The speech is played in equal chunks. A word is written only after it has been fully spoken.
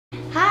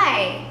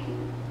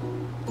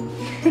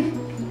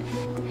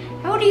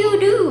do you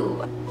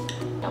do?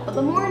 Top of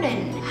the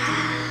morning.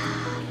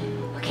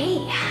 Okay,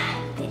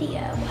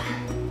 video.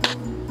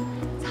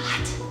 It's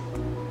hot.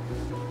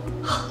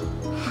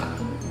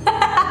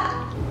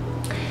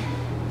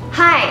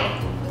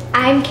 Hi,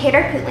 I'm Kate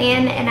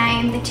Harpoolitian and I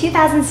am the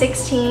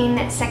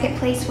 2016 second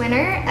place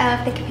winner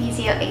of the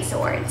Capezio ACE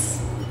Awards.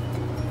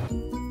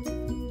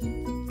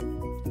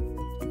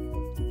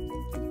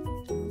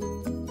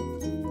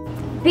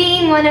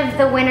 Being one of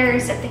the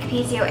winners of the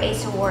Capezio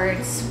ACE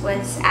Awards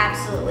was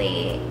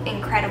absolutely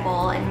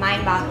incredible and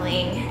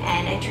mind-boggling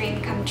and a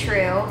dream come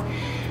true.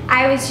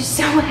 I was just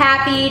so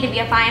happy to be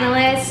a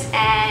finalist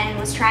and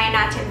was trying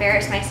not to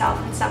embarrass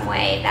myself in some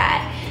way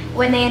that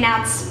when they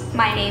announced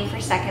my name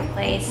for second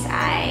place,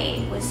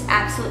 I was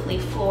absolutely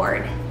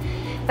floored.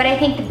 But I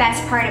think the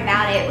best part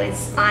about it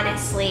was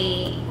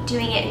honestly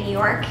doing it in New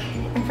York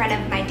in front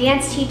of my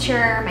dance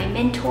teacher, my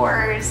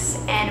mentors,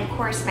 and of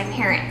course my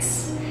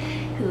parents,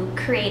 who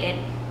created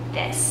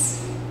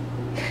this.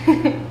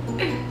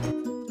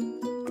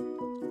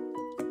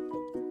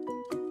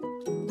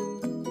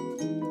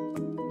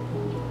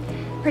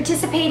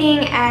 Participating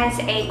as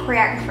a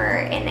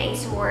choreographer in the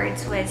ACE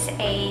Awards was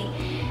a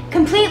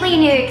completely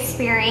new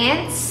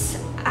experience.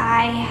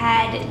 I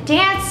had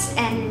danced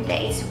in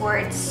the ACE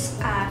Awards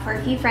for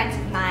a few friends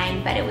of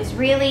mine, but it was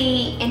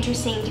really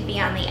interesting to be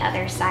on the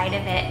other side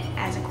of it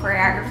as a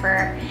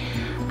choreographer.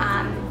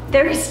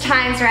 There was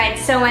times where I had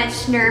so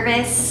much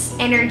nervous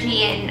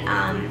energy and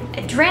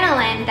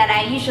adrenaline that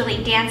I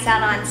usually dance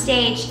out on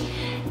stage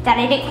that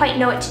I didn't quite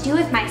know what to do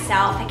with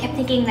myself. I kept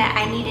thinking that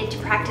I needed to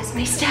practice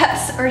my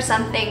steps or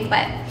something,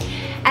 but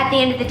at the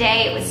end of the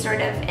day, it was sort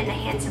of in the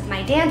hands of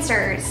my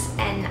dancers,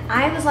 and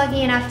I was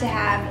lucky enough to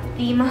have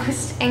the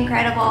most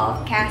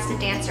incredible cast of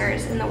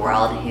dancers in the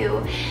world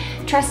who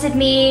trusted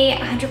me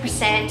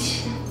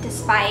 100%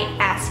 despite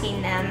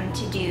asking them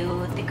to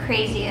do the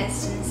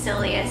craziest and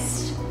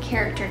silliest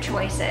character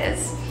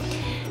choices.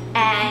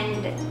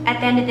 And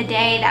at the end of the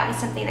day, that was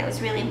something that was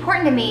really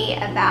important to me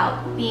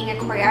about being a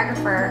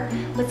choreographer,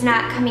 was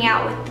not coming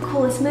out with the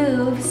coolest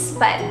moves,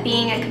 but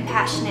being a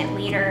compassionate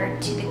leader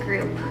to the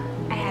group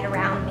I had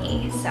around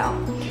me. So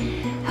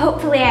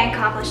hopefully I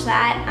accomplished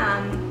that,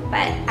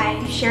 but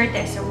I shared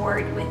this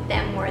award with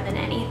them more than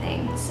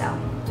anything. So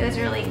it was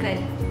a really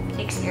good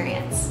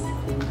experience.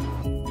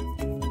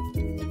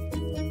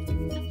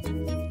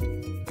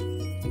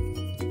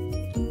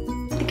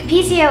 The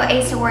Capezio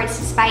ACE Awards,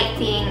 despite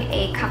being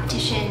a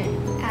competition,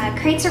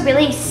 creates a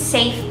really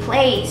safe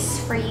place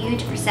for you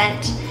to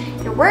present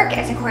your work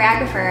as a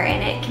choreographer,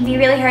 and it can be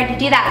really hard to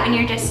do that when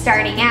you're just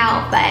starting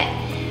out, but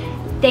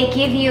they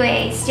give you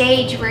a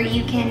stage where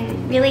you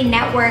can really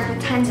network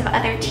with tons of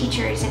other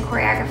teachers and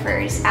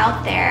choreographers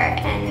out there,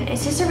 and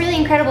it's just a really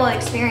incredible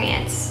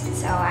experience.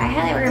 So I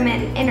highly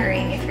recommend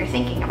entering if you're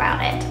thinking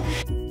about it.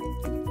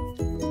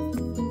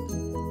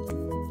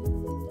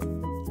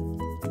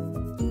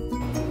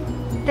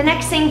 The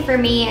next thing for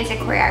me as a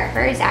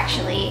choreographer is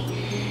actually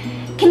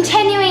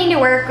continuing to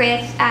work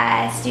with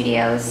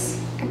studios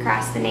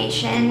across the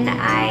nation.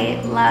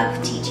 I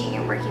love teaching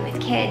and working with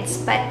kids,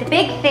 but the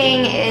big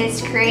thing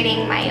is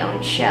creating my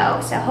own show.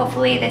 So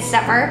hopefully this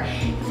summer,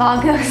 if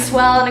all goes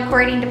well and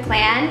according to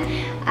plan,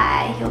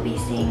 you'll be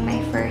seeing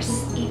my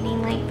first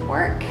evening length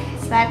work.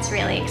 So that's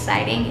really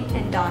exciting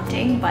and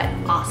daunting, but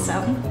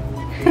awesome.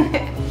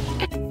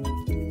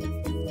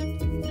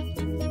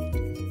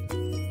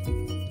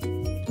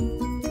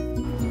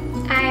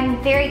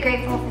 I'm very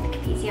grateful for the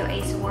Capezio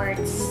ACE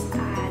Awards.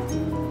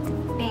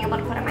 Being able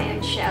to put on my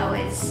own show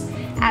is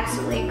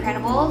absolutely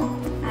incredible.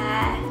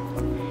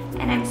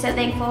 And I'm so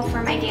thankful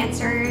for my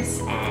dancers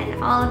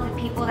and all of the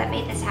people that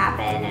made this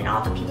happen and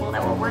all the people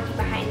that were working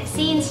behind the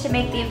scenes to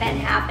make the event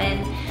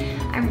happen.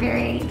 I'm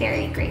very,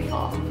 very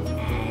grateful.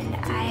 And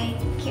I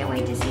can't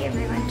wait to see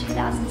everyone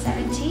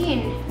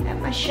 2017 at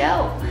my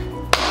show.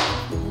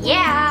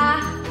 Yeah!